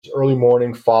Early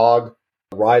morning fog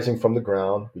rising from the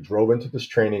ground. We drove into this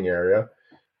training area.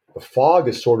 The fog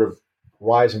is sort of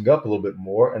rising up a little bit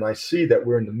more, and I see that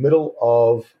we're in the middle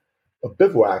of a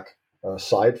bivouac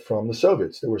site from the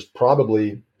Soviets. There was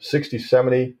probably 60,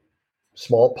 70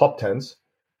 small pup tents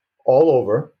all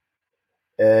over.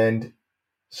 And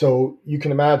so you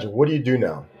can imagine, what do you do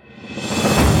now?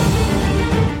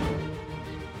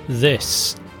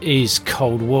 This is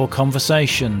Cold War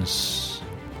Conversations.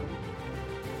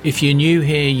 If you're new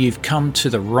here, you've come to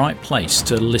the right place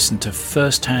to listen to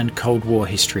first-hand Cold War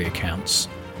history accounts.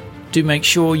 Do make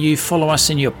sure you follow us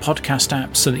in your podcast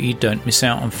app so that you don't miss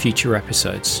out on future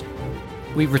episodes.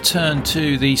 We return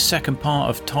to the second part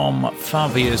of Tom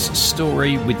Favia's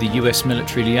story with the US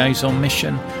Military Liaison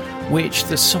Mission, which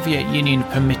the Soviet Union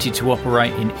permitted to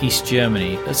operate in East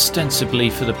Germany,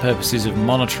 ostensibly for the purposes of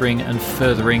monitoring and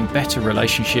furthering better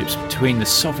relationships between the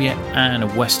Soviet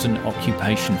and Western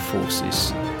occupation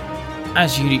forces.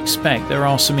 As you'd expect, there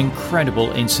are some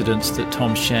incredible incidents that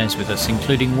Tom shares with us,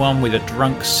 including one with a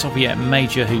drunk Soviet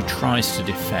major who tries to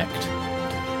defect.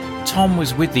 Tom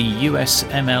was with the US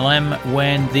MLM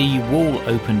when the wall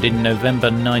opened in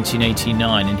November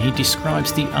 1989, and he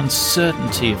describes the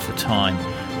uncertainty of the time,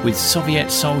 with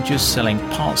Soviet soldiers selling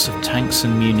parts of tanks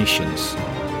and munitions.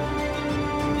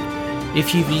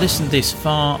 If you've listened this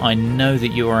far, I know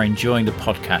that you are enjoying the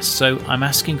podcast, so I'm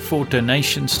asking for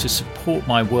donations to support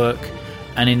my work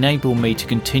and enable me to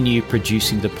continue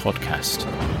producing the podcast.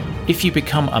 If you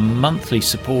become a monthly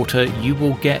supporter, you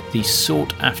will get the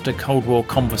sought-after Cold War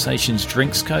Conversations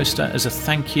drinks coaster as a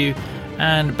thank you,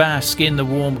 and bask in the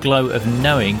warm glow of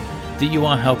knowing that you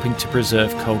are helping to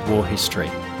preserve Cold War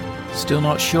history. Still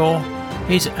not sure?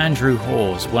 Here's Andrew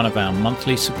Hawes, one of our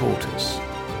monthly supporters.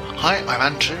 Hi, I'm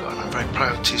Andrew, and I'm very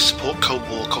proud to support Cold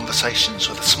War Conversations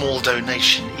with a small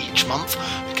donation each month,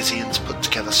 because Ian's put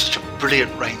together such a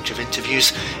brilliant range of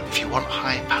interviews. If you want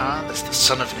high power, there's the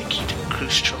son of Nikita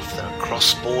Khrushchev, there are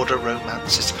cross-border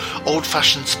romances,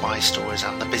 old-fashioned spy stories,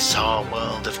 and the bizarre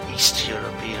world of East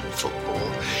European football.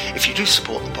 If you do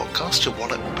support the podcast, your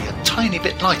wallet will be a tiny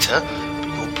bit lighter, but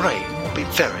your brain will be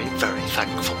very, very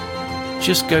thankful.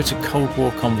 Just go to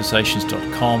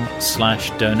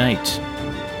coldwarconversations.com/donate.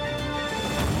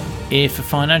 If a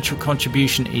financial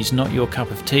contribution is not your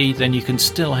cup of tea, then you can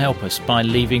still help us by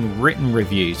leaving written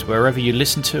reviews wherever you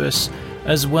listen to us,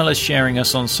 as well as sharing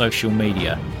us on social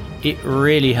media. It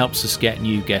really helps us get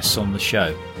new guests on the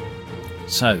show.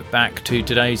 So, back to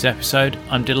today's episode.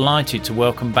 I'm delighted to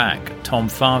welcome back Tom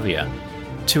Favia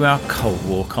to our Cold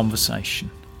War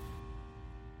conversation.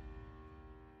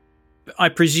 I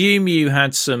presume you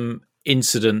had some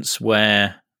incidents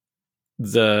where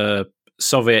the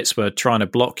Soviets were trying to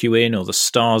block you in, or the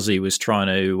Stasi was trying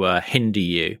to hinder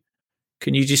you.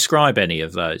 Can you describe any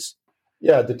of those?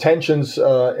 Yeah, detentions,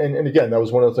 and again, that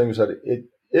was one of the things that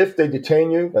if they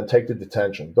detain you, then take the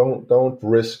detention. Don't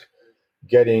risk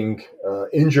getting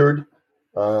injured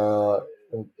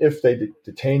if they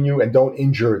detain you, and don't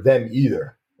injure them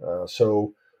either.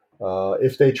 So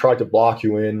if they tried to block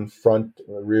you in front,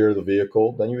 rear of the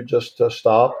vehicle, then you would just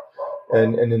stop.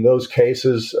 And in those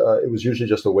cases, it was usually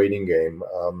just a waiting game.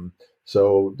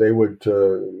 So they would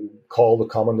call the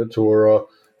commandatura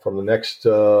from the next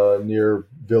near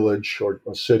village or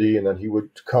city, and then he would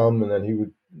come, and then he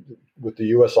would, with the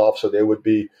U.S. officer, they would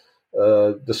be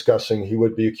discussing. He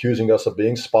would be accusing us of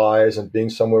being spies and being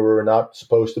somewhere we were not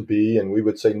supposed to be, and we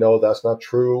would say, no, that's not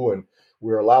true, and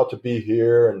we're allowed to be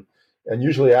here. And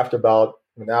usually after about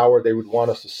an hour, they would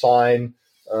want us to sign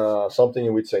something,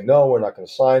 and we'd say, no, we're not going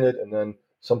to sign it. And then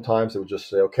sometimes they would just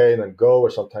say, okay, and then go, or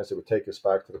sometimes they would take us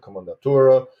back to the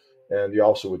commandatura, and the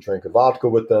officer would drink a vodka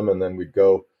with them, and then we'd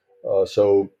go.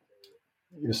 So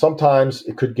sometimes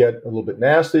it could get a little bit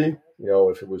nasty,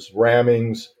 if it was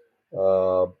rammings.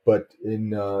 But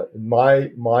in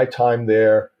my time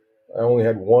there, I only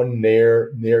had one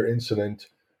near incident.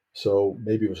 So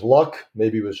maybe it was luck,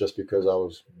 maybe it was just because I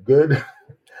was good.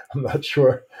 I'm not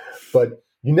sure, but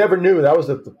you never knew. That was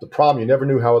the problem. You never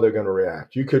knew how they're going to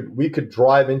react. We could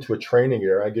drive into a training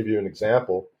area. I'll give you an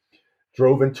example. It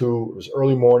was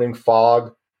early morning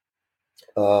fog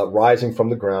rising from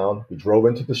the ground. We drove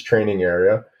into this training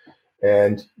area,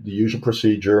 and the usual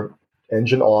procedure: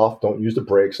 engine off, don't use the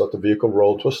brakes, let the vehicle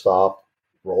roll to a stop,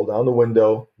 roll down the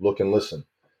window, look and listen.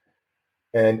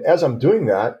 And as I'm doing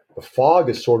that, the fog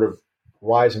is sort of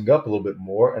rising up a little bit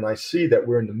more, and I see that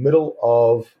we're in the middle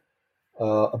of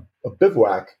a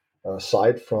bivouac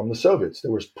site from the Soviets.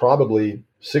 There was probably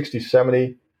 60,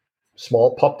 70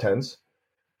 small pup tents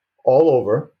all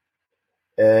over.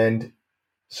 And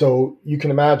so you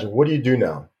can imagine, what do you do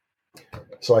now?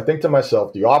 So I think to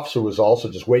myself, the officer was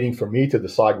also just waiting for me to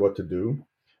decide what to do.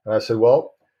 And I said,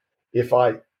 well, if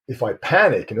I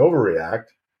panic and overreact,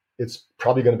 it's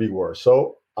probably going to be worse.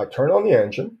 So I turned on the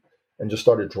engine and just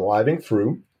started driving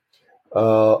through.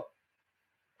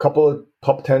 Couple of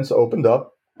pup tents opened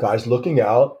up, guys looking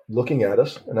out, looking at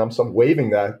us, and I'm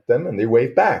waving at them, and they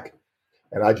wave back,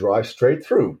 and I drive straight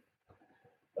through.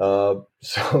 So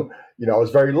I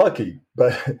was very lucky.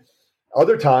 But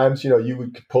other times, you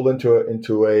would pull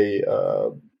into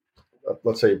a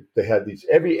let's say they had these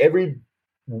every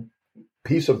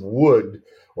piece of wood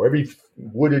or every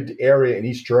wooded area in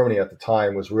East Germany at the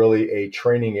time was really a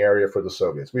training area for the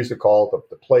Soviets. We used to call it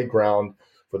the playground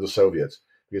for the Soviets.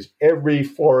 Because every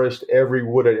forest, every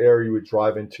wooded area you would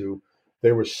drive into,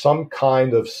 there was some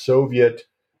kind of Soviet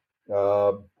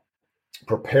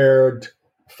prepared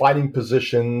fighting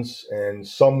positions, and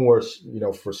some were,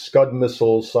 for Scud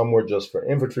missiles, some were just for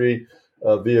infantry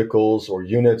vehicles or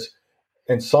units,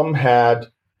 and some had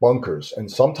bunkers.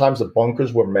 And sometimes the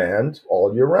bunkers were manned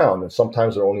all year round, and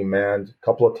sometimes they're only manned a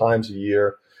couple of times a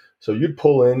year. So you'd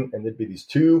pull in, and there'd be these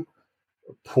two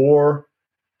poor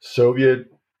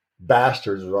Soviet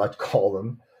bastards, as I'd call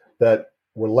them, that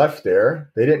were left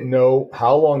there. They didn't know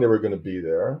how long they were going to be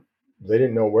there. They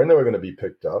didn't know when they were going to be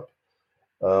picked up.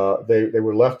 They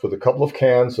were left with a couple of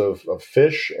cans of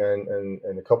fish and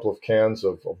a couple of cans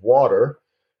of water,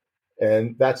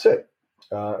 and that's it.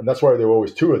 And that's why there were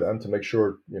always two of them, to make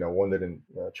sure one didn't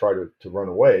try to run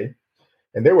away.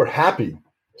 And they were happy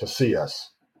to see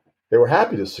us. They were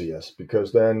happy to see us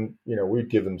because then we'd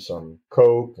give them some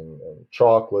Coke and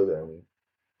chocolate and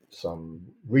some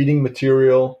reading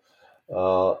material,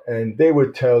 and they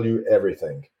would tell you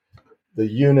everything. The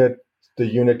unit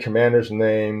commander's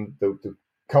name, the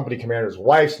company commander's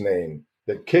wife's name,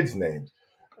 the kids' names.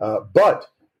 But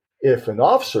if an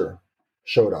officer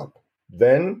showed up,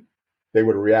 then they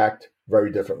would react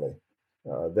very differently.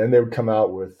 Then they would come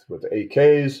out with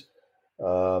AKs.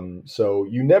 So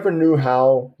you never knew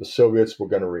how the Soviets were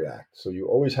going to react. So you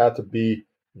always had to be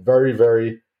very,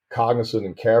 very cognizant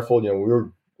and careful. We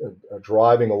were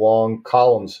driving along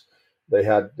columns. They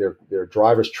had their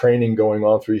drivers training going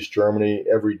on through East Germany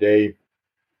every day,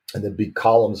 and then big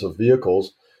columns of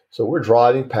vehicles. So we're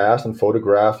driving past and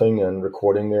photographing and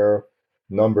recording their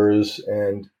numbers.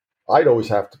 And I'd always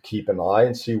have to keep an eye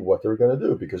and see what they were going to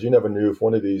do, because you never knew if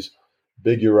one of these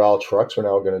big Ural trucks were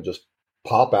now going to just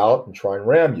pop out and try and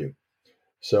ram you.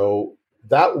 So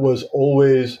that was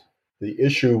always the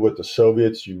issue with the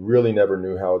Soviets. You really never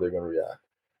knew how they're going to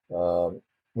react.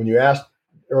 When you asked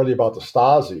earlier about the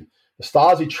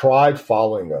Stasi tried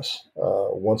following us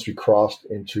once we crossed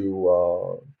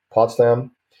into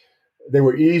Potsdam. They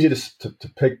were easy to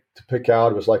pick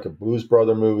out. It was like a Blues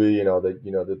Brother movie.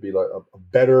 There'd be like a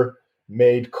better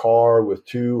made car with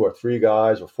 2 or 3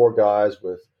 guys or 4 guys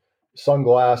with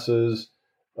sunglasses.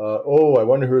 I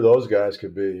wonder who those guys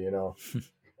could be.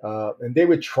 And they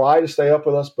would try to stay up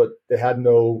with us, but they had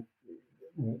no.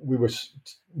 We were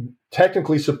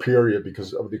technically superior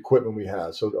because of the equipment we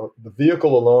had. So the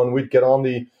vehicle alone, we'd get on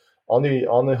the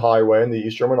highway, in the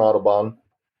East German Autobahn.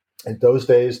 In those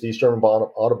days, the East German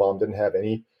Autobahn didn't have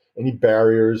any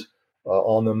barriers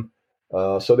on them.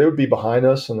 So they would be behind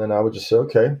us, and then I would just say,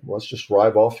 okay, let's just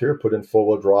drive off here, put in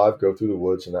four-wheel drive, go through the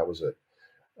woods, and that was it.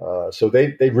 So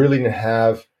they really didn't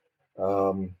have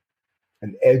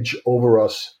an edge over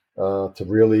us to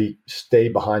really stay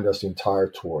behind us the entire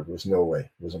tour. There was no way.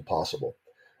 It was impossible.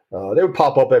 They would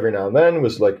pop up every now and then. It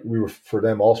was like we were, for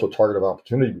them, also a target of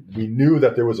opportunity. We knew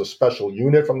that there was a special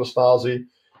unit from the Stasi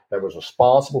that was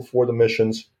responsible for the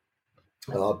missions,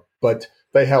 but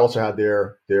they also had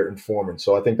their informants.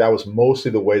 So I think that was mostly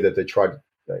the way that they tried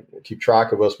to keep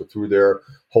track of us, but through their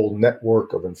whole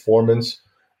network of informants.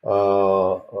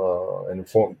 That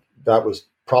was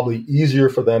probably easier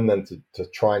for them than to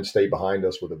try and stay behind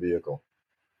us with a vehicle.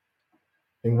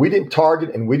 And we didn't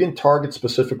target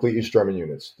specifically East German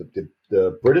units.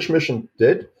 The British mission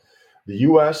did. The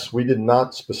U.S., we did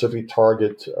not specifically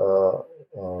target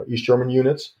East German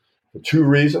units for 2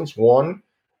 reasons. One,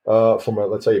 from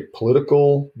let's say a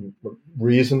political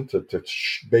reason to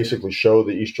basically show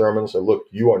the East Germans that, look,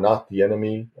 you are not the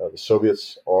enemy. The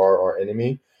Soviets are our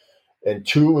enemy. And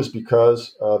 2 was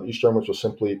because the East Germans were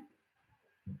simply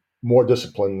more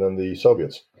disciplined than the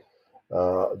Soviets.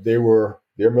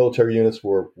 Their military units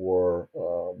were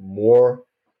more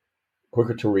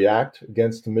quicker to react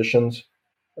against the missions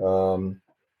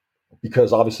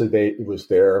because obviously it was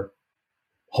their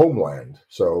homeland.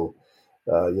 So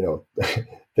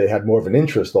they had more of an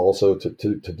interest also to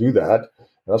do that.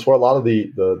 And that's why a lot of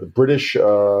the British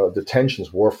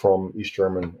detentions were from East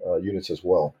German units as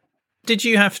well. Did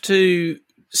you have to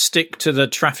stick to the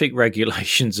traffic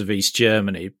regulations of East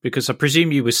Germany? Because I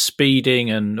presume you were speeding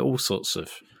and all sorts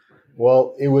of...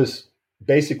 Well, it was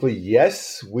basically,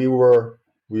 yes, we were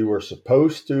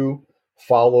supposed to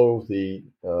follow the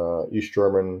East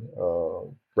German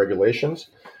regulations,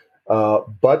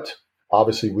 but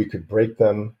obviously we could break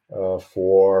them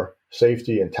for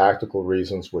safety and tactical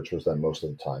reasons, which was then most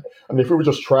of the time. I mean, if we were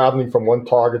just traveling from one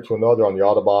target to another on the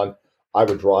Autobahn, I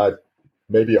would drive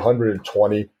maybe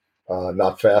 120,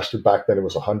 not faster. Back then it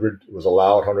was 100. It was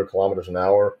allowed 100 kilometers an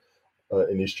hour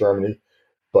in East Germany.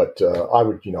 But I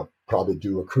would, probably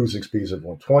do a cruising speeds of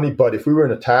 120. But if we were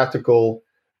in a tactical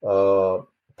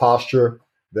posture,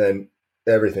 then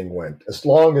everything went. As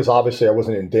long as obviously I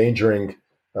wasn't endangering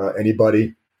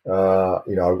anybody, I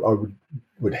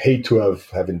would hate to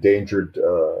have endangered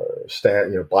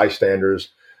bystanders.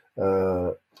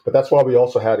 But that's why we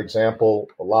also had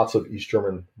lots of East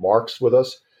German marks with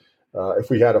us. If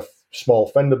we had a small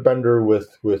fender bender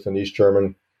with an East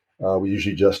German, we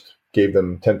usually just gave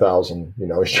them 10,000,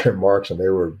 East German marks, and they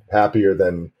were happier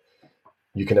than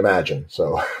you can imagine.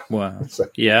 So, wow,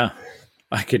 yeah,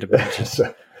 I could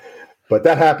imagine. But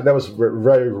that happened. That was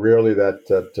very rarely that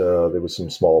there was some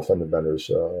small fender benders.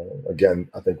 Again,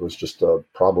 I think it was just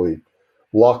probably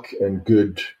luck and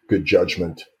good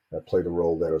judgment that played a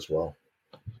role there as well.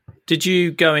 Did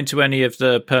you go into any of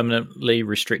the permanently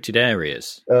restricted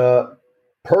areas?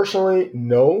 Personally,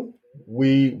 no.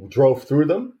 We drove through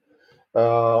them.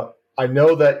 I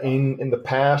know that in the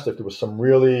past, if there was some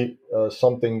really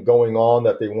something going on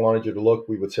that they wanted you to look,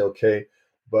 we would say, okay.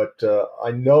 But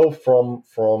I know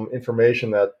from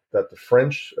information that the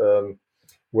French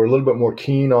were a little bit more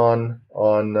keen on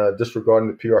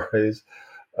disregarding the PRAs.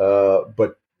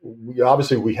 But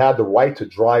we had the right to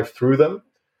drive through them,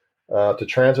 to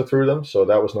transit through them. So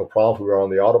that was no problem. We were on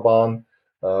the Autobahn,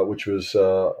 which was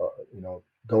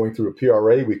going through a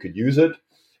PRA. We could use it,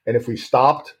 and if we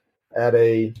stopped at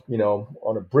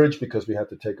on a bridge because we had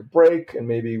to take a break, and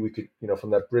maybe we could from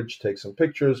that bridge take some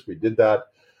pictures, we did that.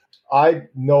 I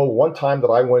know one time that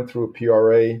I went through a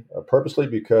PRA purposely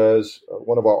because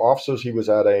one of our officers, he was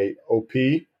at a OP,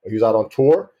 he was out on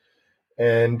tour,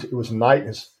 and it was night.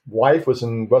 His wife was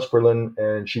in West Berlin,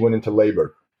 and she went into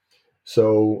labor.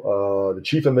 So the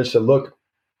chief of mission said, look,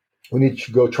 we need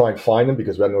to go try and find him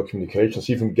because we had no communication,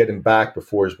 see if we can get him back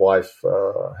before his wife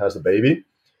has the baby.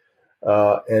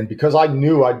 And because I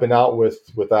knew I'd been out with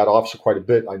that officer quite a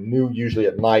bit, I knew usually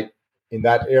at night in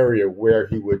that area where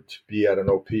he would be at an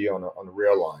OP on a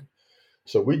rail line.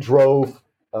 So we drove,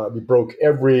 we broke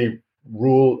every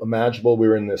rule imaginable. We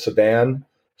were in the sedan.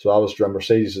 So I was driving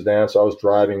Mercedes sedan. So I was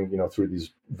driving, through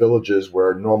these villages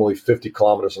where normally 50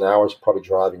 kilometers an hour is probably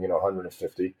driving,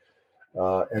 150,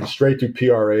 and straight through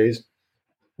PRAs.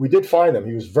 We did find him.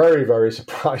 He was very, very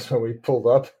surprised when we pulled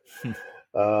up.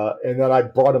 And then I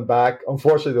brought him back.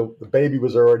 Unfortunately, the baby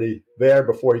was already there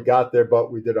before he got there, but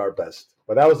we did our best.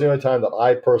 But that was the only time that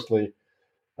I personally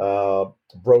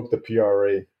broke the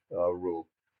PRA rule.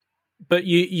 But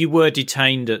you were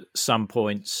detained at some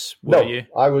points, were you? No,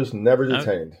 I was never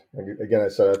detained. Again, I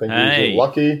said I think he was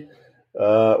lucky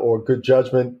or good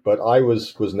judgment, but I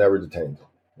was never detained.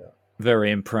 Yeah.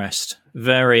 Very impressed.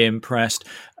 Very impressed.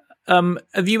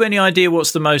 Have you any idea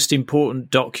what's the most important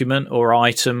document or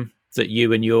item that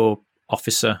you and your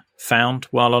officer found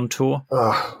while on tour?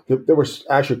 There was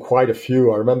actually quite a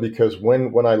few. I remember because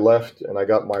when I left and I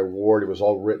got my award, it was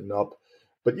all written up.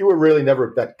 But you were really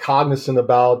never that cognizant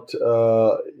about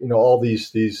all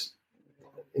these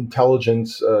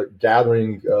intelligence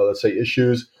gathering, let's say,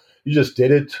 issues. You just did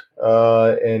it,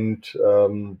 and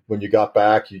when you got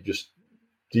back, you just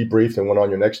debriefed and went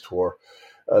on your next tour.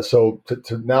 So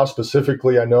to now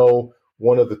specifically, I know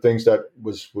one of the things that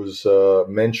was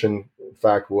mentioned, in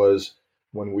fact, was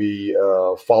when we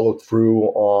followed through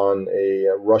on a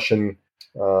Russian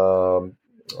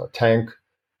tank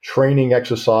training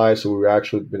exercise. So we were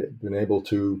actually been able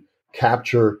to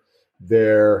capture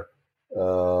their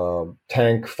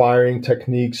tank firing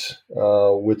techniques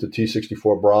with the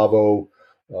T-64 Bravo.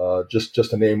 Just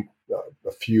to name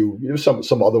a few,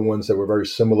 some other ones that were very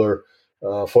similar.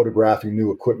 Photographing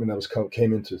new equipment that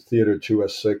came into Theater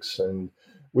 2S6, and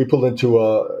we pulled into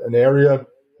an area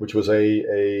which was a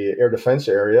air defense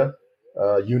area,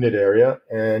 unit area,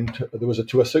 and there was a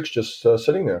 2S6 just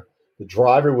sitting there. The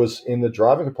driver was in the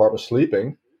driving compartment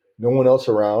sleeping, no one else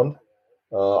around.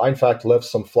 I in fact left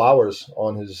some flowers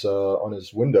on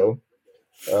his window,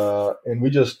 and we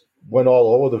just went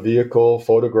all over the vehicle,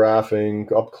 photographing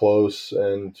up close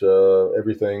and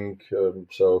everything.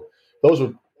 So those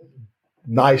were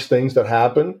nice things that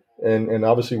happen And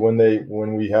obviously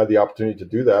when we had the opportunity to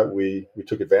do that, we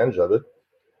took advantage of it.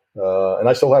 And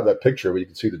I still have that picture where you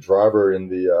can see the driver in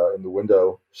the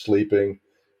window sleeping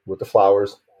with the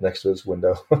flowers next to his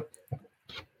window.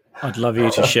 I'd love you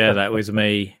to share that with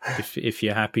me if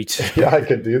you're happy to. Yeah, I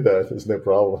can do that. There's no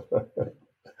problem.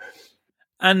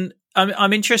 And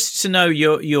I'm interested to know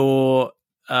your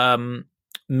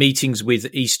meetings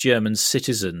with East German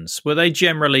citizens. Were they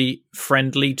generally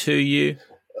friendly to you?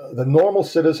 The normal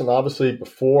citizen, obviously,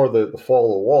 before the fall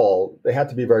of the wall, they had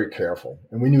to be very careful,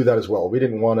 and we knew that as well. We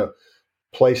didn't want to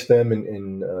place them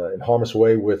in harm's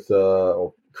way with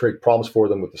or create problems for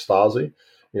them with the Stasi.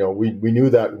 We knew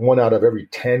that 1 out of every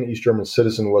 10 East German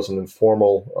citizen was an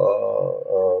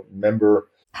informal member.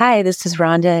 Hi, this is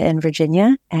Rhonda in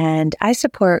Virginia, and I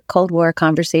support Cold War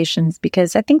conversations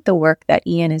because I think the work that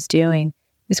Ian is doing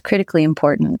is critically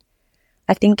important.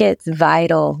 I think it's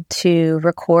vital to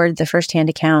record the firsthand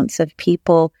accounts of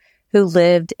people who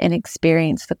lived and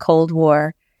experienced the Cold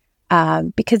War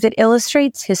because it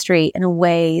illustrates history in a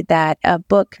way that a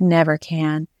book never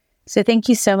can. So thank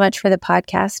you so much for the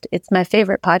podcast. It's my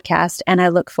favorite podcast, and I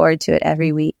look forward to it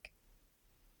every week.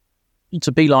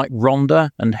 To be like Rhonda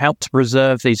and help to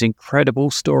preserve these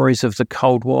incredible stories of the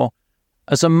Cold War,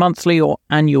 as a monthly or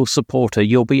annual supporter,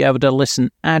 you'll be able to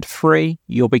listen ad-free,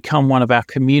 you'll become one of our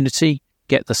community,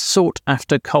 get the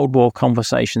sought-after Cold War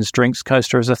Conversations drinks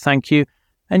coaster as a thank you,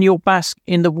 and you'll bask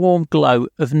in the warm glow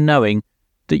of knowing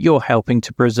that you're helping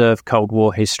to preserve Cold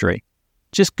War history.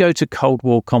 Just go to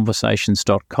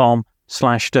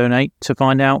coldwarconversations.com/donate to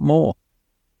find out more.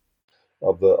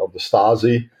 Of the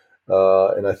Stasi,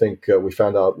 and I think we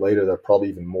found out later that probably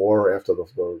even more after the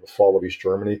fall of East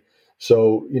Germany.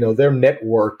 So their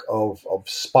network of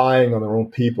spying on their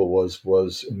own people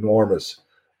was enormous,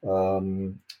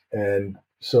 and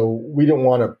so we didn't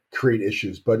want to create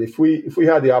issues. But if we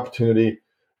had the opportunity,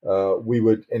 we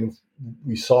would, and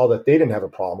we saw that they didn't have a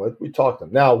problem with it, we talked to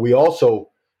them. Now we also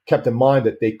kept in mind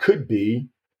that they could be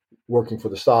working for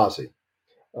the Stasi.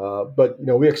 But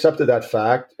we accepted that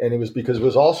fact, and it was because it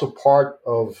was also part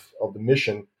of the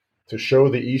mission to show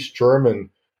the East German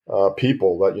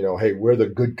people that hey, we're the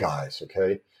good guys.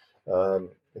 Okay,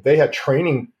 they had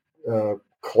training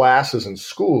classes in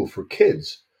school for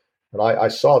kids, and I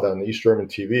saw that on the East German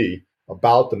TV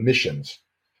about the missions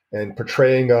and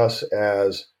portraying us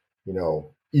as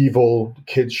evil.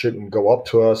 Kids shouldn't go up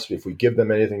to us if we give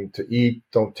them anything to eat.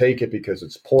 Don't take it because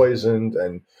it's poisoned,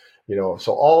 and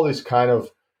so all these kind of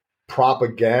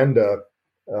propaganda,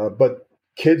 but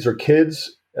kids are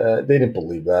kids. They didn't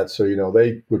believe that. So,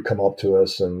 they would come up to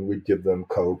us and we'd give them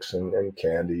Cokes and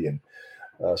candy. And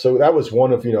so that was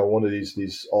one of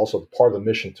these also part of the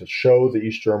mission to show the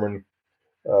East German,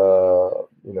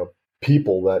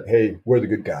 people that, hey, we're the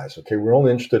good guys. Okay. We're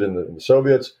only interested in the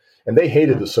Soviets, and they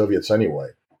hated the Soviets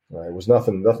anyway. It was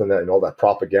nothing that, all that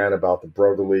propaganda about the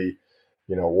brotherly,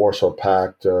 Warsaw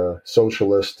Pact,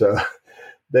 socialist,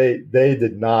 they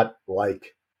did not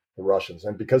like the Russians.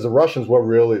 And because the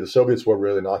Soviets were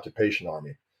really an occupation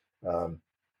army.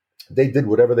 They did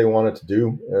whatever they wanted to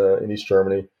do in East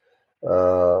Germany.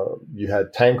 You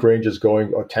had tank trails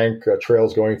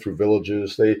going through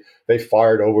villages. They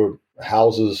fired over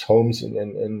houses, homes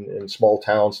in small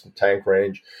towns, the tank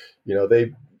range.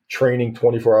 They training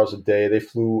 24 hours a day. They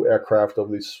flew aircraft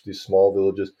over these small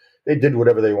villages. They did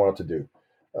whatever they wanted to do.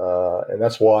 And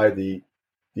that's why the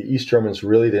East Germans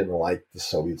really didn't like the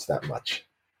Soviets that much,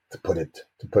 to put it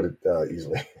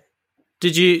easily.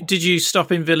 Did you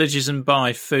stop in villages and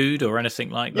buy food or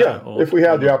anything like that? Yeah, if we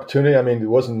had the opportunity. I mean, there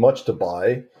wasn't much to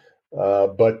buy,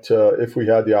 but if we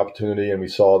had the opportunity and we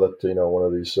saw that one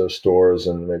of these stores,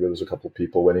 and maybe there was a couple of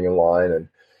people waiting in line,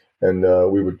 and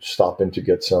we would stop in to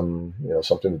get some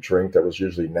something to drink that was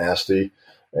usually nasty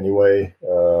anyway,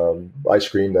 ice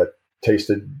cream that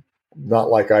tasted not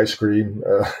like ice cream.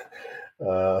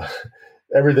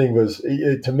 Everything was,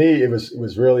 to me, it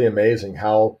was really amazing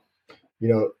how,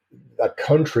 that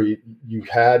country, you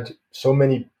had so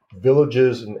many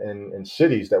villages and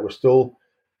cities that were still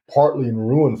partly in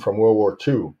ruin from World War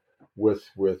II, with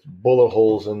bullet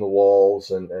holes in the walls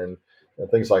and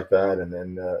things like that. And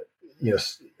then,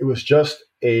 it was just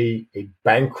a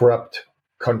bankrupt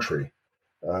country.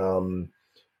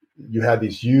 You had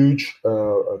these huge,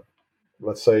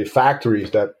 let's say,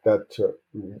 factories that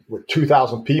were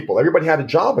 2,000 people. Everybody had a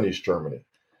job in East Germany,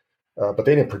 but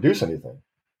they didn't produce anything.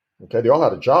 Okay, they all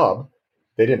had a job.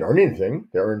 They didn't earn anything.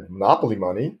 They earned monopoly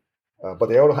money, but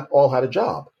they all had a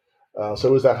job. So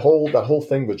it was that whole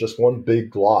thing was just one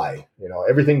big lie.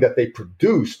 Everything that they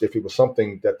produced, if it was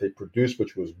something that they produced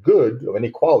which was good of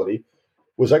any quality,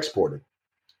 was exported.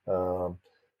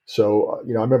 So,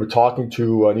 I remember talking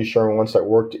to an East German once that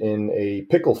worked in a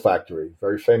pickle factory,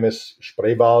 very famous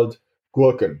Spreewald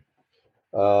Gurken.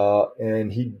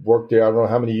 And he worked there, I don't know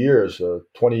how many years,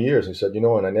 20 years. And he said,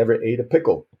 and I never ate a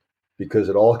pickle because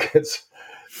it all gets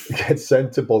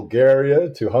sent to Bulgaria,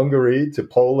 to Hungary, to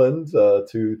Poland,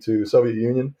 to Soviet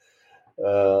Union.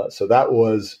 So that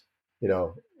was,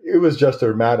 it was just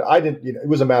a matter. It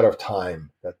was a matter of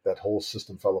time that whole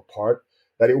system fell apart.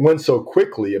 That it went so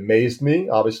quickly amazed me,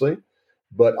 obviously,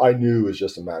 but I knew it was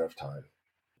just a matter of time.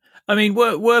 I mean,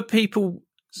 were people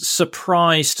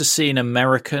surprised to see an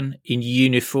American in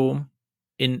uniform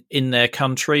in their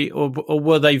country, or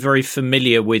were they very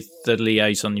familiar with the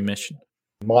liaison mission?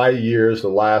 My years, the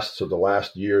last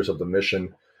years of the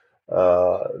mission,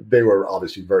 they were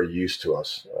obviously very used to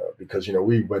us because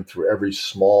we went through every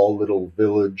small little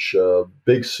village,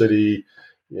 big city,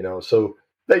 so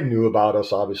they knew about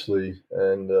us obviously,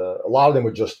 and a lot of them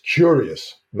were just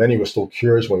curious. Many were still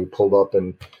curious when we pulled up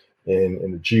in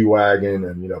the G-Wagon,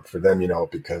 and for them,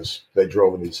 because they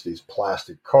drove in these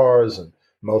plastic cars, and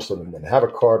most of them didn't have a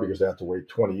car because they had to wait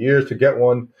 20 years to get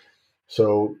one.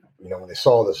 So when they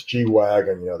saw this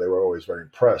G-Wagon, they were always very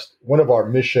impressed. One of our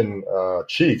mission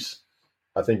chiefs,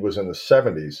 I think was in the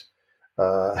 70s,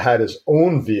 had his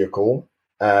own vehicle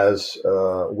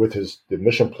with the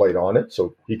mission plate on it,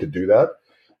 so he could do that.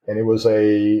 And it was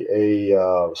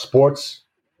a sports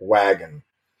wagon.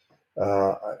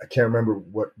 I can't remember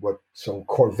what some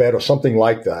Corvette or something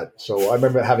like that. So I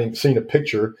remember having seen a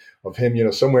picture of him,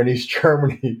 somewhere in East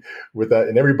Germany with that,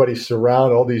 and everybody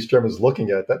surround all these Germans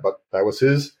looking at that. But that was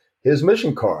his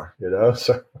mission car,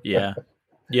 So yeah.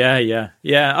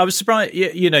 I was surprised.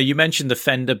 You mentioned the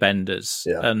fender benders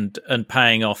and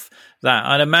paying off that.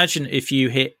 I'd imagine if you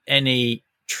hit any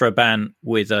Trabant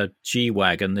with a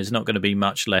G-Wagon, there's not going to be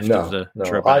much left of the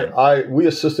Trabant. We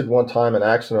assisted one time an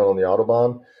accident on the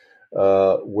Autobahn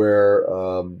where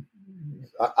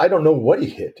I don't know what he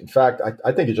hit. In fact,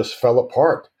 I think it just fell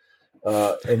apart.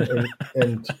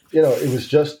 And it was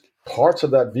just parts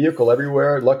of that vehicle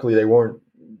everywhere. Luckily, they weren't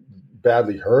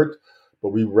badly hurt, but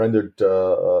we rendered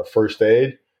first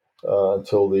aid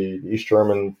until the East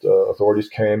German authorities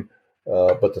came.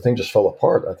 But the thing just fell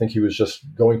apart. I think he was just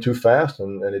going too fast,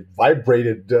 and it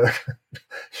vibrated.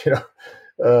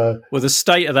 Well, the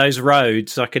state of those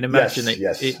roads, I can imagine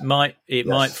it might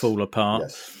fall apart.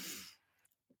 Yes.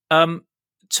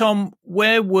 Tom,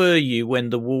 where were you when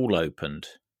the wall opened?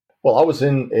 Well, I was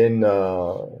in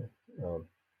the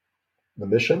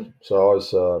mission, so I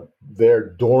was there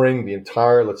during the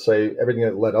entire, let's say, everything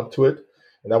that led up to it,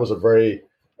 and that was a very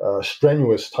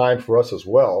strenuous time for us as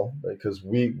well, because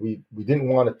we didn't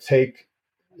want to take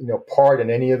part in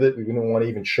any of it. We didn't want to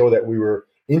even show that we were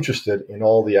interested in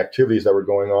all the activities that were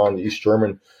going on, the East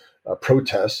German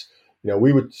protests.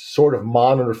 We would sort of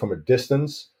monitor from a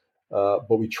distance,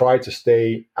 but we tried to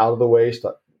stay out of the way,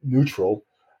 neutral.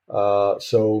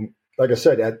 So, like I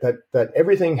said, that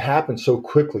everything happened so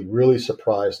quickly really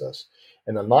surprised us.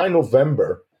 And on 9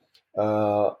 November,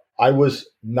 I was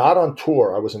not on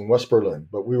tour. I was in West Berlin,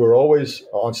 but we were always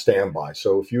on standby.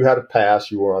 So if you had a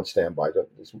pass, you were on standby.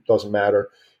 It doesn't matter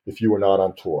if you were not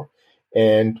on tour.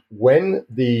 And when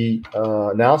the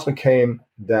announcement came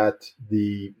that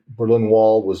the Berlin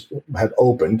Wall had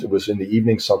opened, it was in the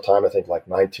evening sometime, I think like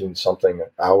 19-something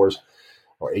hours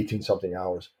or 18-something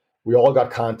hours, we all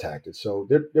got contacted. So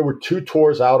there were 2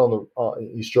 tours out on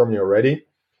the East Germany already,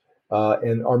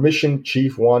 and our mission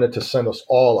chief wanted to send us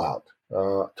all out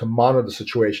to monitor the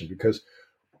situation, because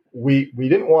we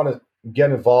didn't want to get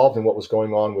involved in what was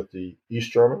going on with the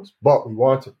East Germans, but we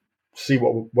wanted to see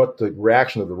what the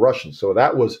reaction of the Russians. So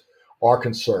that was our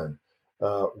concern.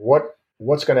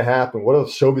 What's going to happen? What are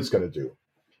the Soviets going to do?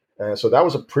 And so that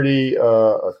was a pretty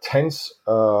tense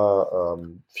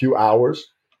few hours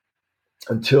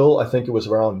until I think it was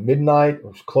around midnight. It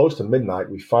was close to midnight.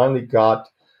 We finally got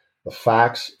the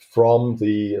fax from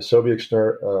the Soviet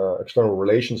External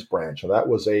Relations Branch. And that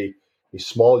was a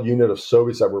small unit of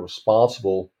Soviets that were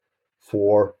responsible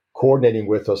for coordinating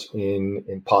with us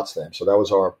in Potsdam. So that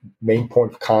was our main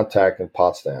point of contact in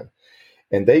Potsdam.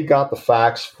 And they got the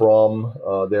fax from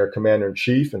their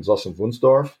commander-in-chief in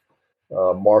Zussen-Wunsdorf,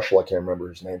 Marshal, I can't remember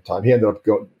his name, time. He ended up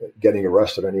getting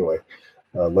arrested anyway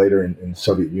later in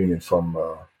Soviet Union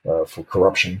for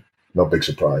corruption. No big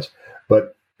surprise.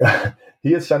 But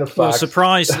he had sent a fax.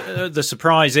 Well, the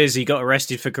surprise is he got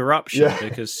arrested for corruption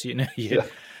because,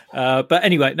 but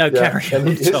anyway, carry on. And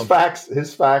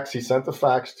his fax, he sent the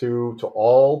fax to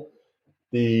all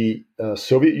the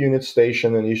Soviet units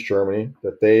stationed in East Germany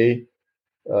that they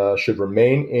should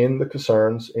remain in the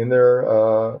caserns, in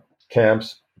their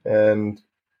camps, and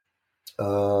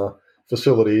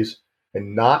facilities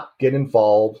and not get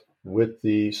involved with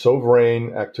the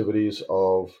sovereign activities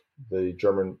of the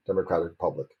German Democratic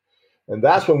Republic. And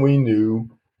that's when we knew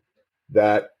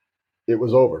that it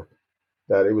was over,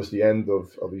 that it was the end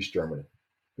of East Germany.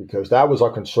 Because that was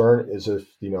our concern, is if,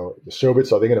 the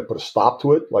Soviets, are they going to put a stop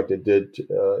to it like they did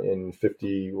in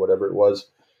 50, whatever it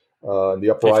was, the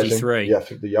uprising? 53. Yeah,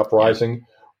 the uprising,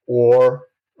 or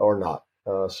not.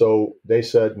 So they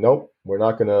said, nope, we're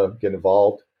not going to get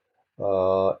involved.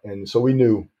 And so we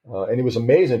knew. And it was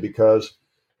amazing because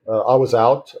I was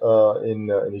out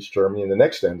in East Germany, and the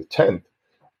next day, on the 10th,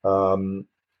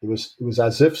 it was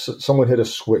as if someone hit a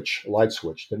light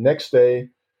switch. The next day,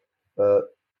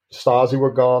 Stasi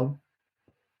were gone.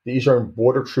 The East German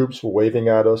border troops were waving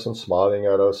at us and smiling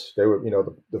at us. They were,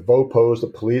 the VOPOs, the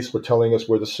police were telling us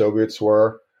where the Soviets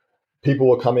were. People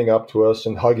were coming up to us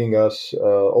and hugging us,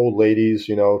 old ladies,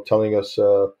 telling us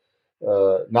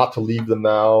not to leave them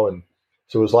now. And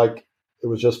so it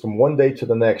was just from one day to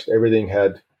the next, everything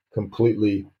had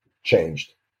completely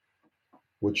changed,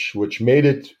 which made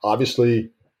it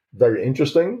obviously very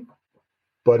interesting,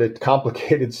 but it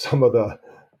complicated some of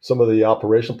the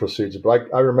operational procedures. But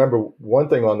I remember one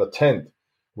thing on the 10th,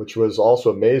 which was also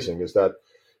amazing, is that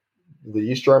the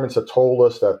East Germans had told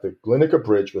us that the Glienicke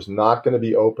Bridge was not going to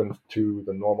be open to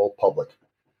the normal public.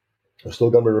 It was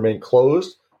still going to remain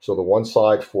closed, so the one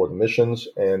side for the missions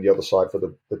and the other side for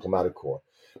the diplomatic corps.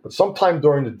 But sometime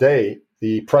during the day,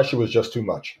 the pressure was just too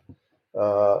much.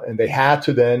 And they had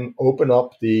to then open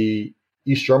up the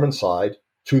East German side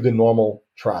to the normal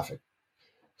traffic.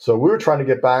 So we were trying to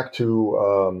get back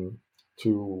to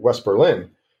West Berlin,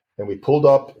 and we pulled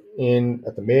up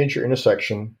at the major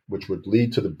intersection, which would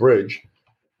lead to the bridge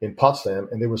in Potsdam,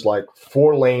 and there was like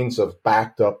 4 lanes of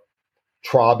backed up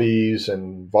Trabis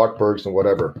and Wartburgs and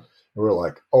whatever. And we were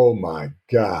like, oh my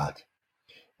God.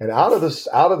 And out of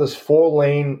this 4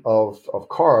 lane of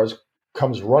cars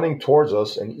comes running towards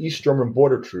us an East German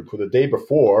border troop who the day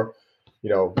before,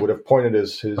 would have pointed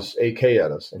his AK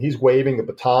at us. And he's waving the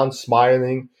baton,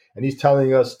 smiling, and he's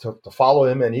telling us to follow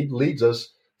him. And he leads us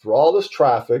through all this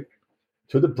traffic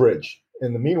to the bridge.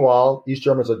 In the meanwhile, East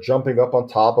Germans are jumping up on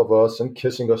top of us and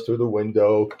kissing us through the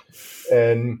window.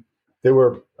 And there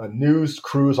were news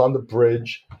crews on the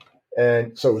bridge.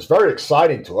 And so it was very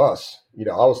exciting to us. I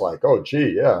was like, oh,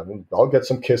 gee, yeah, I'll get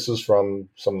some kisses from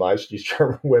some nice East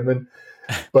German women.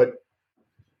 But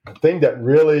the thing that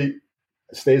really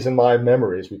stays in my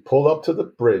memory is we pulled up to the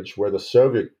bridge where the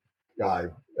Soviet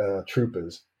troop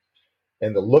is,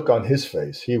 and the look on his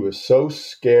face, he was so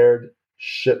scared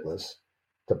shitless,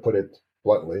 to put it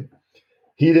bluntly.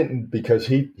 He didn't, because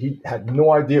he had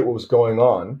no idea what was going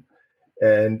on.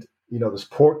 And, this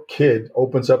poor kid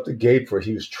opens up the gate for,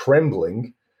 he was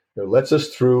trembling, lets us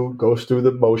through, goes through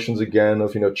the motions again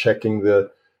of, checking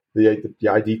the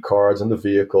ID cards and the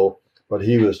vehicle. But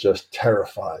he was just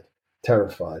terrified.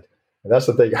 And that's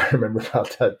the thing I remember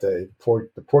about that day.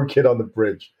 The poor kid on the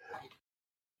bridge.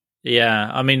 Yeah,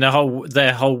 I mean,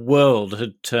 their whole world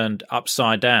had turned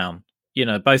upside down.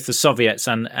 Both the Soviets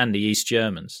and the East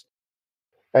Germans.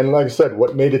 And like I said,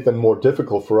 what made it then more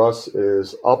difficult for us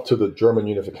is up to the German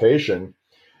unification,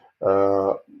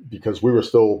 because we were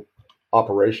still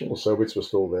operational. The Soviets were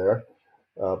still there,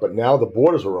 but now the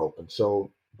borders were open.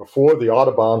 So before, the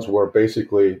Autobahns were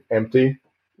basically empty,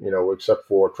 except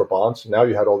for Trabants. Now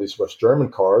you had all these West German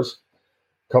cars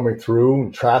coming through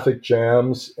and traffic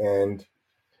jams. And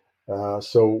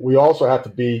so we also have to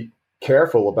be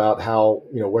careful about how,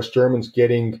 West Germans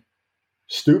getting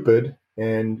stupid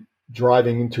and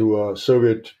driving into a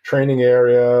Soviet training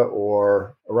area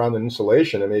or around an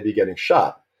installation and maybe getting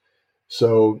shot.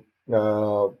 So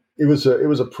it was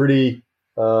a pretty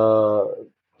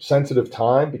sensitive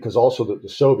time, because also the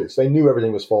Soviets, they knew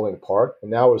everything was falling apart,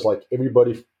 and now it was like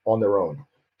everybody on their own,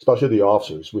 especially the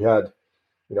officers. We had,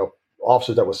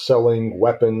 officers that were selling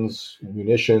weapons,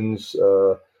 munitions.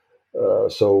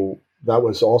 So that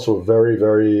was also a very,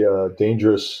 very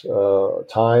dangerous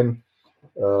time.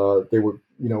 They were,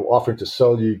 offering to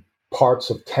sell you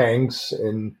parts of tanks,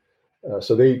 and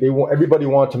so everybody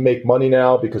wanted to make money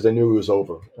now because they knew it was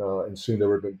over, and soon they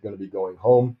were going to be going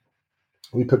home.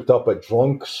 We picked up a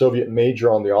drunk Soviet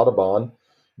major on the Autobahn in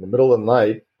the middle of the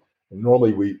night. And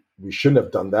normally we shouldn't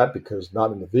have done that because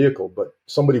not in the vehicle, but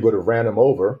somebody would have ran him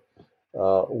over.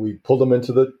 We pulled him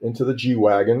into the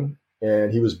G-Wagon,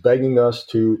 and he was begging us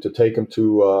to take him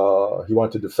to, he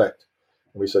wanted to defect.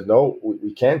 And we said, no,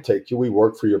 we can't take you. We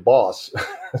work for your boss.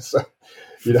 So,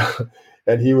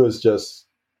 and he was just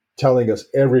telling us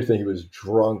everything. He was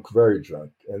drunk, very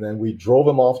drunk. And then we drove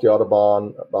him off the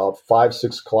Autobahn about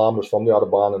 5-6 kilometers from the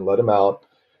Autobahn and let him out.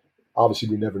 Obviously,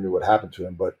 we never knew what happened to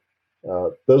him, but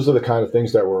Those are the kind of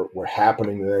things that were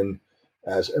happening then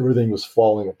as everything was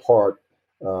falling apart.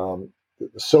 The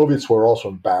Soviets were also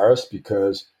embarrassed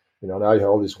because, now you have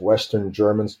all these Western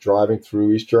Germans driving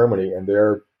through East Germany, and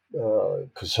their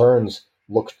concerns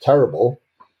looked terrible.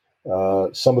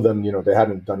 Some of them, they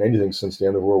hadn't done anything since the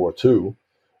end of World War II.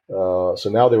 So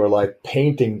now they were like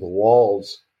painting the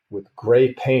walls with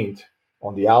gray paint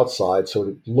on the outside so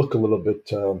it looked a little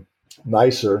bit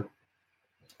nicer.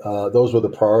 Those were the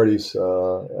priorities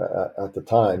at the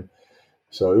time.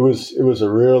 So it was a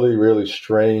really, really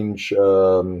strange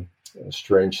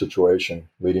situation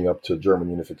leading up to German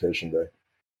Unification Day.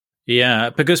 Yeah,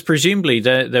 because presumably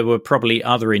there were probably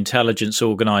other intelligence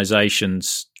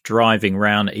organizations driving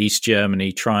around East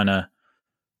Germany trying to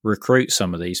recruit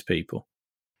some of these people.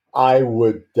 I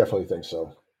would definitely think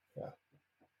so.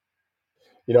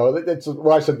 Yeah. That's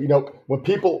why I said, when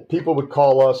people would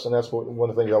call us, and that's one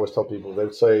of the things I always tell people, they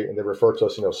would say, and they refer to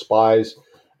us, spies.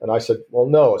 And I said, well,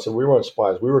 no. I said, we weren't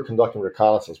spies. We were conducting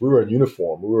reconnaissance. We were in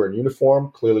uniform. We were in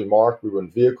uniform, clearly marked. We were in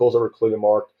vehicles that were clearly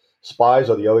marked. Spies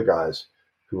are the other guys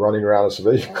who are running around in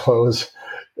civilian clothes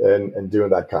and doing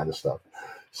that kind of stuff.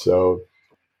 So,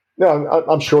 no,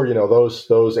 I'm sure,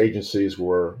 those agencies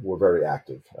were very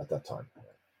active at that time.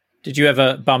 Did you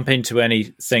ever bump into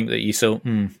anything that you thought,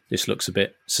 this looks a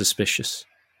bit suspicious?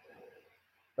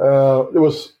 There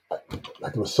was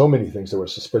so many things that were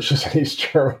suspicious in East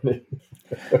Germany.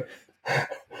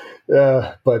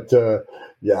 Yeah, but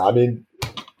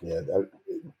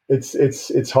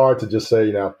it's hard to just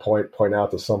say, point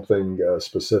out to something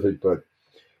specific, but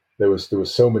there was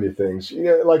so many things.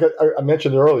 Like I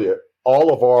mentioned earlier,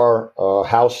 all of our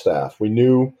house staff we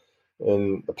knew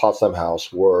in the Potsdam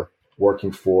house were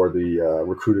working for the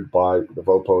recruited by the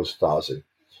Vopos Stasi.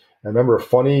 I remember a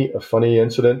funny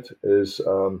incident is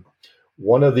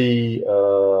one of the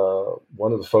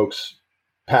folks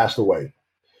passed away.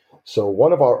 So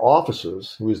one of our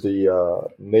officers, who was the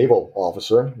naval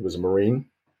officer, he was a Marine,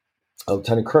 a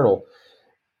lieutenant colonel,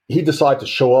 he decided to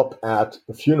show up at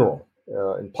the funeral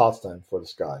in Potsdam for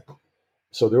this guy.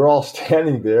 So they're all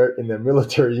standing there in their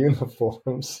military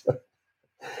uniforms.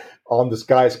 On this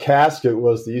guy's casket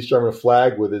was the East German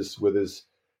flag with his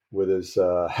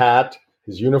hat,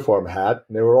 his uniform hat,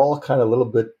 and they were all kind of a little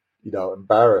bit,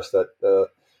 embarrassed that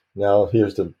now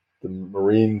here's the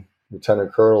Marine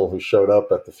lieutenant colonel who showed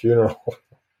up at the funeral.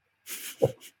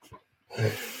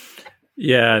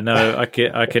 Yeah, no, I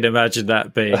could imagine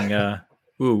that being.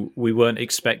 We weren't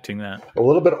expecting that. A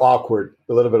little bit awkward,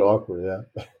 yeah.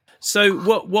 So,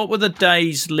 what were the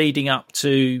days leading up to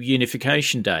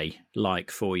Unification Day like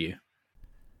for you?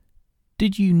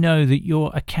 Did you know that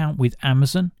your account with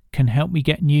Amazon can help me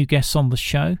get new guests on the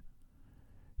show?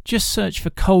 Just search for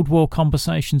Cold War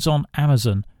Conversations on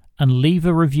Amazon and leave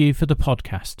a review for the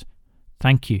podcast.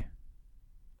 Thank you.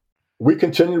 We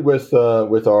continued with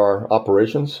our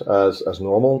operations as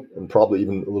normal, and probably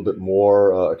even a little bit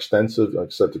more extensive,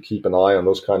 except to keep an eye on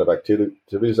those kind of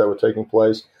activities that were taking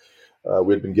place.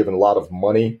 We had been given a lot of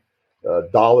money,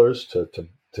 dollars, to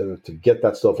get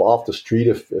that stuff off the street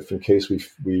if in case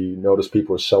we noticed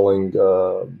people were selling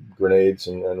grenades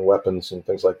and weapons and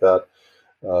things like that.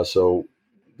 So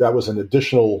that was an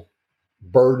additional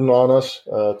burden on us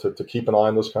to keep an eye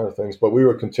on those kind of things. But we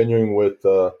were continuing with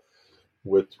the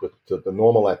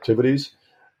normal activities.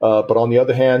 But on the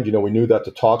other hand, we knew that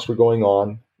the talks were going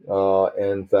on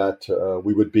and that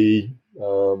we would be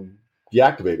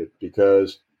deactivated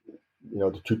because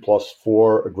the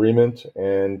 2+4 agreement,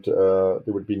 and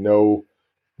there would be no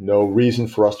reason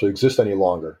for us to exist any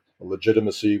longer.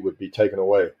 Legitimacy would be taken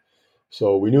away.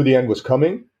 So we knew the end was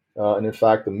coming, and in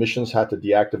fact, the missions had to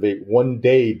deactivate one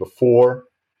day before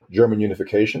German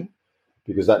unification,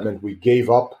 because that meant we gave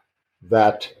up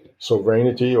that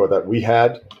sovereignty or that we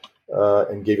had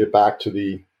and gave it back to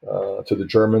the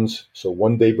Germans. So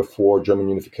one day before German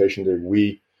unification day,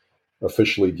 we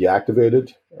officially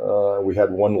deactivated. We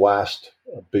had one last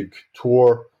big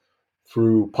tour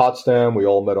through Potsdam. We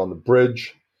all met on the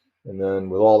bridge, and then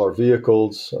with all our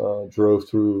vehicles, drove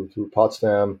through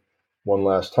Potsdam one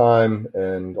last time,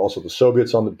 and also the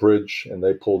Soviets on the bridge, and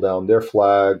they pulled down their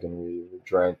flag, and we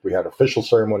drank. We had official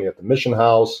ceremony at the mission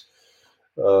house.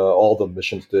 All the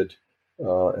missions did.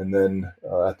 And then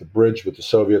at the bridge with the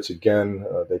Soviets again,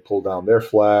 they pulled down their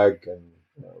flag, and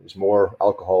there was more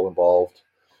alcohol involved.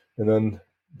 And then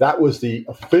that was the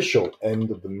official end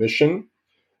of the mission.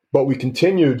 But we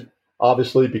continued,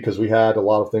 obviously, because we had a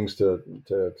lot of things to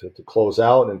close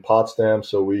out in Potsdam.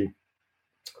 So we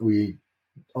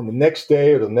on the next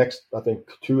day, or the next, I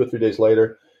think 2 or 3 days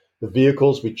later, the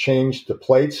vehicles, we changed the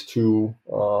plates to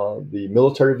the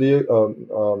military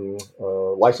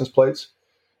license plates.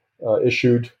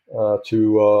 issued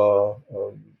to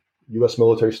US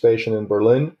military station in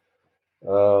Berlin.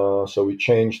 So we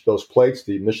changed those plates.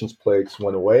 The missions plates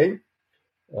went away.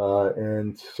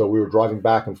 And so we were driving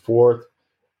back and forth.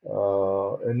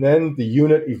 And then the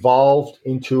unit evolved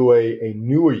into a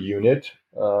newer unit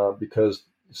because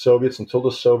Soviets, until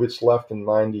the Soviets left in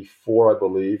 94, I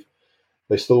believe,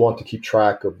 they still want to keep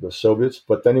track of the Soviets.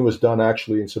 But then it was done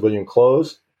actually in civilian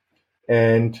clothes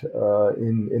and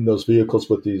in those vehicles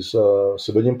with these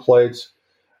civilian plates,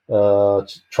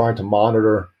 trying to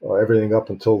monitor everything up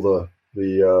until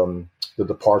the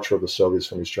departure of the Soviets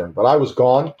from East Germany. But I was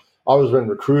gone. I was then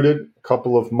recruited a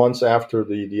couple of months after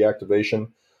the deactivation.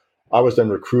 I was then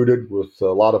recruited with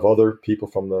a lot of other people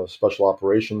from the special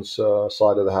operations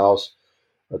side of the house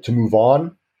to move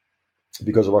on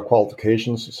because of our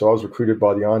qualifications. So I was recruited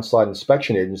by the On-Site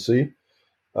Inspection Agency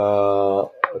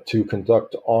to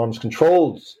conduct arms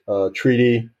control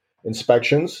treaty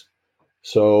inspections.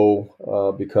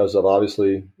 So because of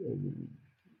obviously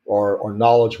our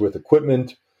knowledge with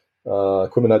equipment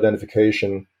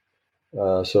identification.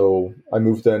 So I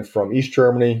moved then from East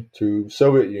Germany to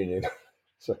Soviet Union.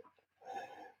 So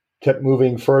kept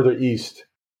moving further east.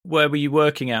 Where were you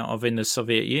working out of in the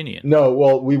Soviet Union? No,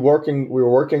 well, we were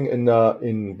working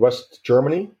in West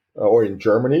Germany or in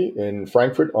Germany, in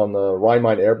Frankfurt on the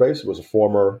Rhine-Main Air Base. It was a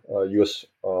former US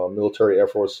military Air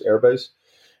Force air base.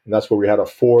 And that's where we had a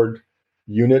Ford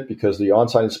unit because the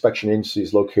on-site inspection agency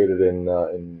is located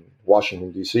in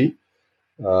Washington, D.C.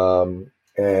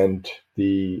 And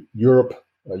the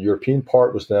European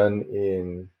part was then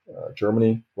in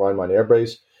Germany, Rhine-Main Air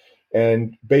Base.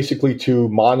 And basically to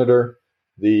monitor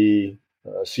the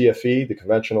CFE, the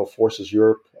Conventional Forces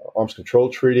Europe Arms Control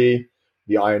Treaty,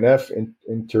 the INF,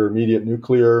 Intermediate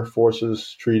Nuclear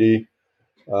Forces Treaty.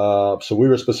 So we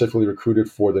were specifically recruited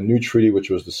for the new treaty, which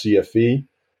was the CFE,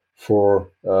 for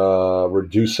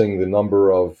reducing the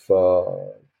number of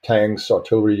tanks,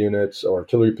 artillery units, or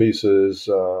artillery pieces,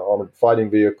 armored fighting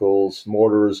vehicles,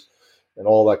 mortars, and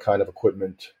all that kind of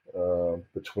equipment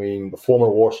between the former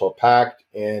Warsaw Pact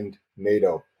and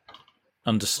NATO.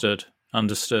 Understood.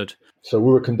 So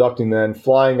we were conducting then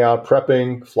flying out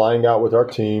with our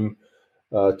team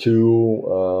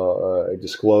to a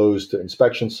disclosed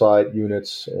inspection site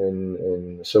units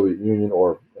in the Soviet Union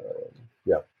or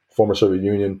former Soviet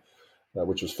Union,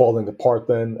 which was falling apart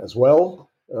then as well.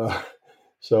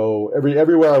 So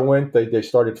everywhere I went, they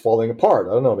started falling apart.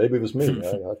 I don't know, maybe it was me. I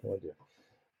have no idea.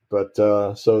 But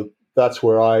so that's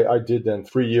where I did then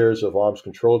 3 years of arms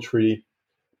control treaty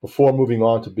before moving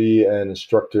on to be an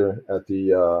instructor at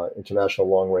the International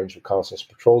Long Range Reconnaissance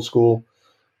Patrol School,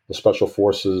 the Special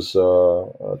Forces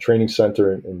Training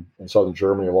Center in southern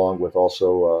Germany, along with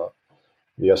also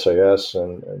the SAS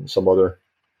and some other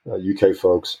UK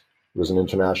folks. It was an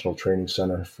international training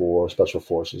center for special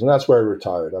forces. And that's where I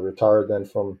retired. I retired then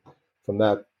from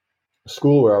that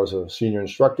school where I was a senior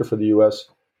instructor for the U.S.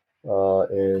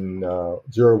 In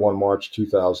 01 March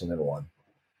 2001.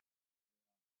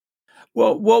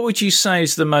 Well, what would you say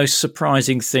is the most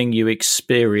surprising thing you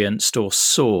experienced or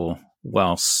saw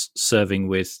whilst serving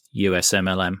with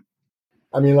USMLM?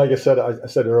 I mean, like I said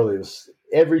earlier,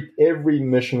 every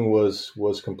mission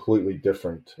was completely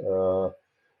different.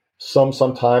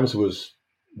 Sometimes it was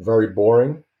very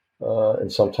boring,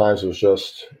 and sometimes it was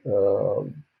just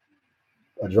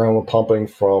adrenaline pumping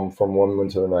from one win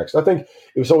to the next. I think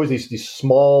it was always these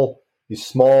small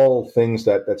things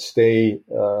that stay,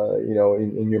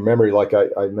 in your memory. Like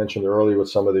I mentioned earlier with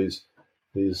some of these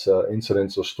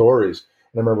incidents or stories.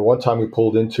 And I remember one time we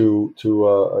pulled into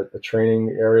a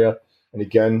training area, and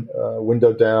again,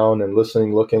 window down and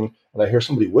listening, looking, and I hear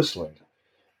somebody whistling,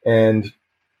 and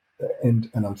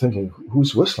I'm thinking,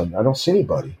 who's whistling? I don't see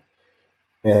anybody.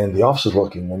 And the officer's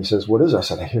looking, and he says, "What is it?" I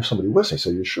said, "I hear somebody whistling." So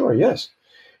you're sure? Yes.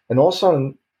 And all of a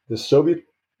sudden, the Soviet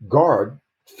guard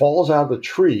falls out of the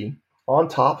tree on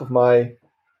top of my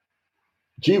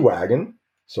G-Wagon,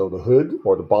 so the hood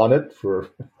or the bonnet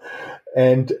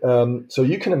and so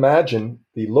you can imagine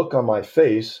the look on my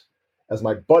face as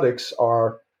my buttocks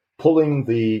are pulling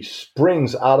the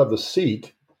springs out of the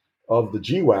seat of the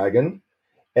G-Wagon,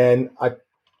 and I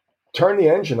turn the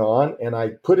engine on and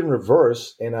I put in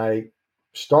reverse and I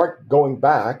start going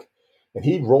back, and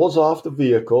he rolls off the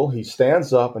vehicle. He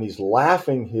stands up and he's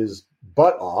laughing his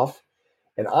butt off,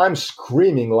 and I'm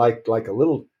screaming like a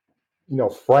little,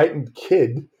 frightened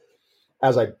kid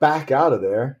as I back out of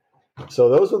there. So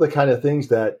those are the kind of things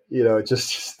that,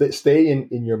 just stay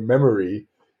in your memory,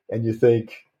 and you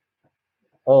think,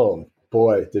 oh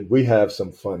boy, did we have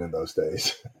some fun in those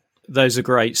days. Those are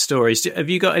great stories. Have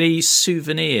you got any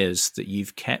souvenirs that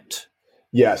you've kept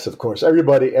Yes, of course.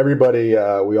 Everybody.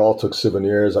 We all took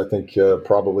souvenirs. I think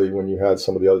probably when you had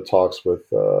some of the other talks with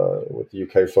the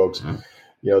UK folks,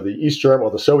 the East German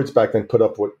or the Soviets back then put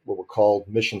up what were called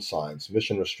mission signs,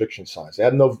 mission restriction signs. They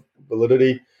had no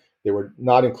validity. They were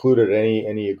not included in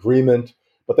any agreement,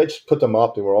 but they just put them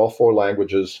up. They were all 4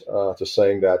 languages, to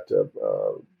saying that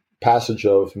passage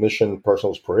of mission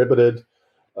personnel was prohibited.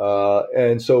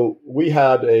 And so we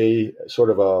had a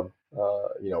sort of a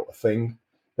thing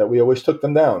that we always took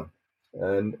them down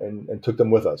and took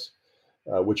them with us,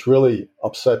 which really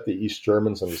upset the East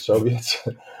Germans and the Soviets.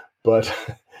 But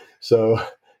so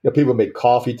people made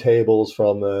coffee tables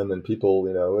from them, and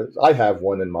people, I have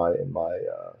one in my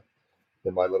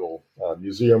little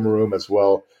museum room as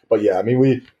well. But yeah, I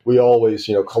mean, we always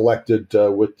collected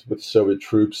with Soviet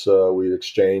troops. We'd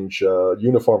exchange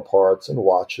uniform parts and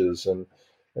watches and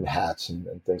hats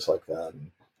and things like that.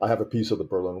 And I have a piece of the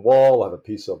Berlin Wall. I have a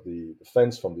piece of the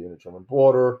fence from the inter-German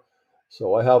border.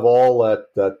 So I have all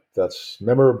that's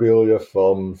memorabilia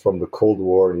from the Cold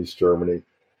War in East Germany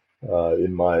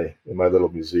in my little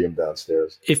museum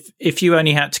downstairs. If you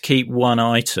only had to keep one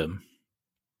item,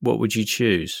 what would you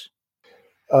choose?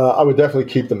 I would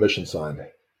definitely keep the mission sign.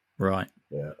 Right.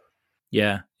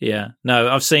 Yeah. Yeah. No,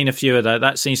 I've seen a few of those.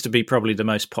 That seems to be probably the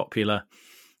most popular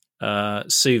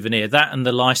souvenir. That and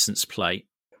the license plate.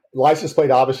 License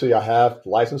plate, obviously, I have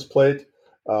license plate,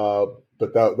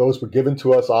 but those were given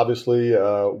to us, obviously,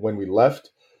 when we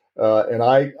left. And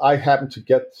I happened to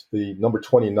get the number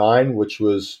 29, which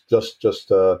was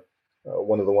just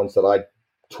one of the ones that I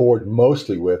toured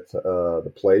mostly with,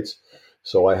 the plates.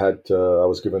 So I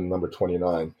was given number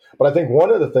 29. But I think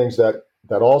one of the things that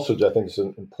also I think is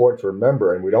important to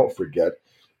remember, and we don't forget,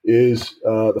 is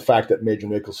the fact that Major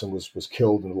Nicholson was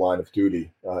killed in the line of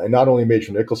duty. And not only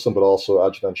Major Nicholson, but also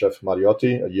Adjutant Chief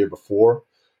Mariotti a year before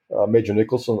Major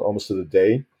Nicholson, almost to the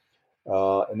day.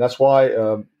 And that's why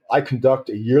I conduct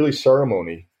a yearly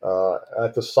ceremony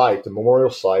at the site, the memorial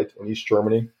site in East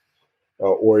Germany,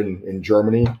 or in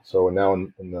Germany, so now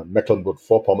in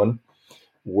Mecklenburg-Vorpommern,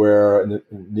 where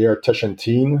near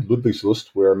Teschentin, Ludwigslust,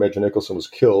 where Major Nicholson was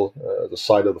killed, the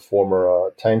site of the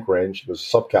former tank range. It was a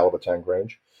sub-caliber tank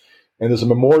range. And there's a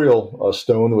memorial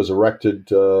stone that was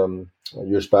erected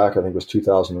years back. I think it was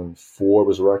 2004 it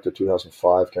was erected,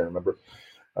 2005, can't remember.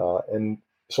 And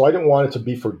so I didn't want it to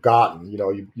be forgotten.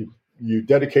 You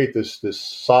dedicate this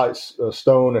size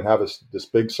stone and have this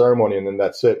big ceremony, and then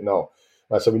that's it. No.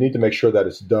 I said we need to make sure that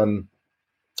it's done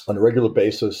on a regular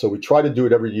basis. So we try to do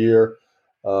it every year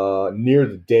near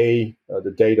the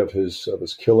date of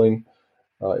his killing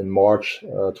in March,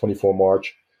 24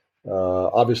 March.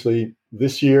 Obviously,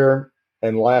 this year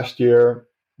and last year,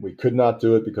 we could not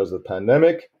do it because of the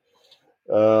pandemic.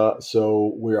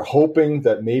 So we're hoping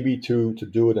that maybe to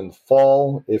do it in the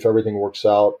fall if everything works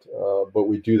out. But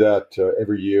we do that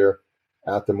every year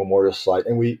at the memorial site.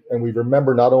 And we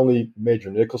remember not only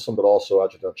Major Nicholson, but also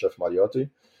Adjutant Chief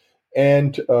Mariotti.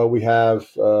 And we have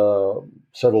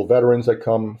several veterans that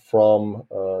come from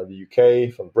the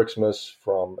UK, from Brixmus,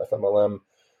 from FMLM,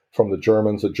 from the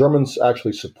Germans. The Germans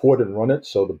actually support and run it.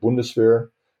 So the Bundeswehr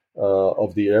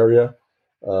of the area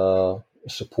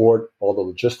support all the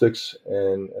logistics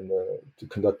and to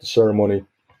conduct the ceremony.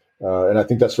 And I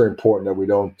think that's very important that we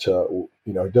don't,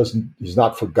 he's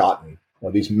not forgotten.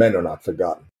 These men are not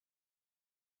forgotten.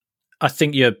 I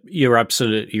think you're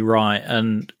absolutely right.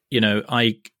 And,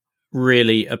 I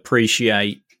really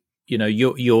appreciate,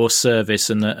 your service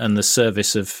and the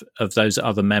service of those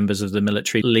other members of the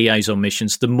military liaison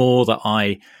missions. The more that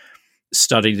I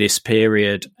study this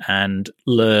period and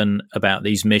learn about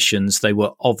these missions, they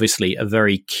were obviously a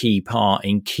very key part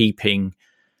in keeping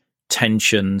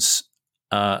tensions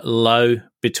low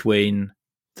between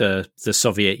the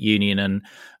Soviet Union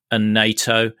and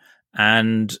NATO.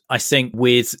 And I think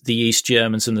with the East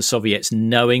Germans and the Soviets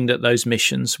knowing that those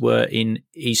missions were in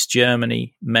East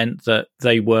Germany meant that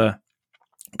they were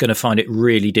going to find it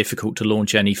really difficult to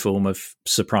launch any form of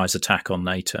surprise attack on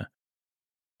NATO.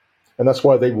 And that's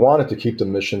why they wanted to keep the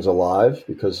missions alive,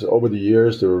 because over the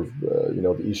years, there were,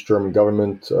 the East German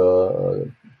government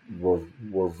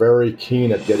were very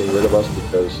keen at getting rid of us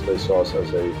because they saw us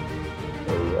as a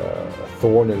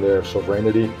thorn in their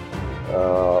sovereignty.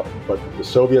 But the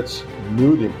Soviets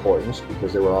knew the importance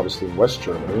because they were obviously in West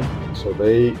Germany. So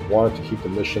they wanted to keep the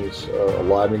missions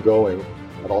alive and going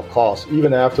at all costs,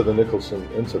 even after the Nicholson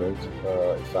incident.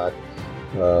 In fact,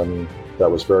 that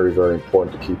was very, very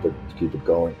important to keep it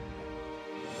going.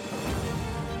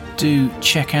 Do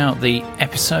check out the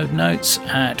episode notes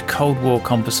at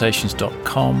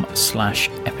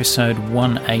coldwarconversations.com/episode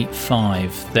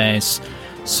 185. There's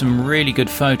some really good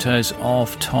photos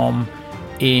of Tom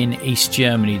in East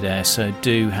Germany there, so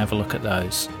do have a look at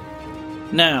those.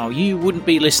 Now, you wouldn't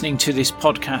be listening to this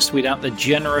podcast without the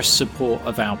generous support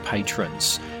of our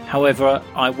patrons. However,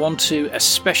 I want to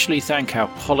especially thank our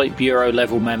Politburo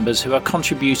level members who are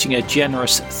contributing a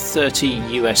generous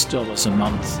 $30 a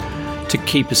month to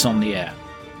keep us on the air.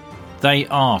 They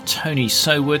are Tony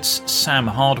Sowards, Sam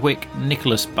Hardwick,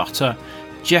 Nicholas Butter,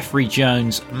 Jeffrey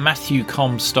Jones, Matthew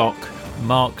Comstock,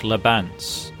 Mark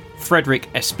Labance,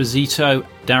 Frederick Esposito,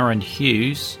 Darren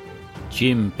Hughes,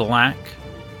 Jim Black,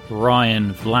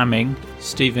 Ryan Vlaming,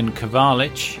 Stephen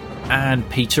Kovalich, and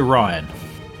Peter Ryan.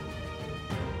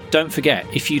 Don't forget,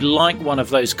 if you like one of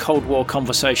those Cold War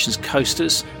Conversations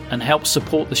coasters and help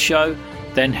support the show,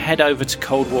 then head over to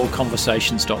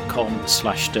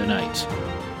coldwarconversations.com/donate.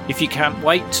 If you can't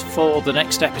wait for the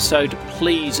next episode,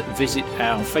 please visit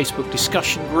our Facebook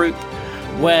discussion group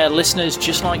where listeners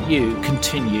just like you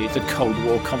continue the Cold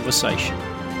War conversation.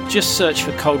 Just search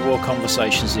for Cold War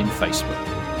Conversations in Facebook.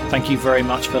 Thank you very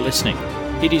much for listening.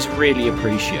 It is really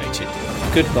appreciated.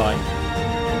 Goodbye.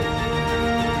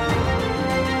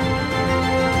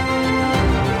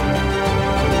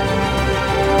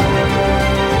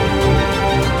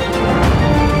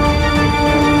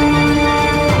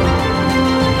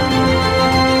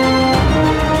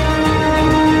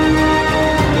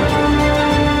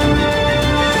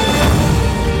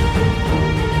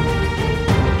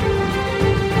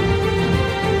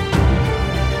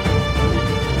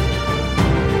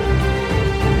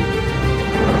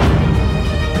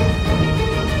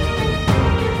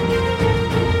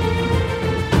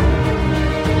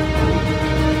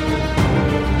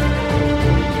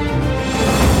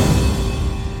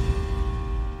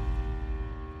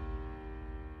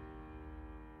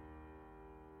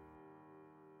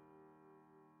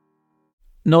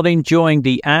 Not enjoying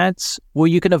the ads? Well,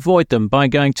 you can avoid them by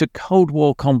going to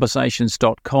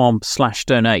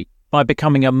coldwarconversations.com/donate. By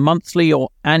becoming a monthly or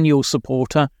annual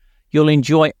supporter, you'll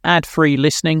enjoy ad-free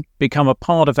listening, become a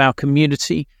part of our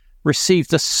community, receive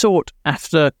the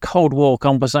sought-after Cold War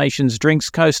Conversations drinks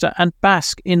coaster, and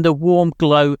bask in the warm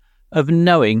glow of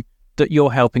knowing that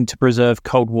you're helping to preserve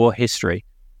Cold War history.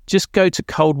 Just go to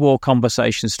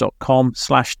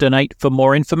coldwarconversations.com/donate for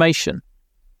more information.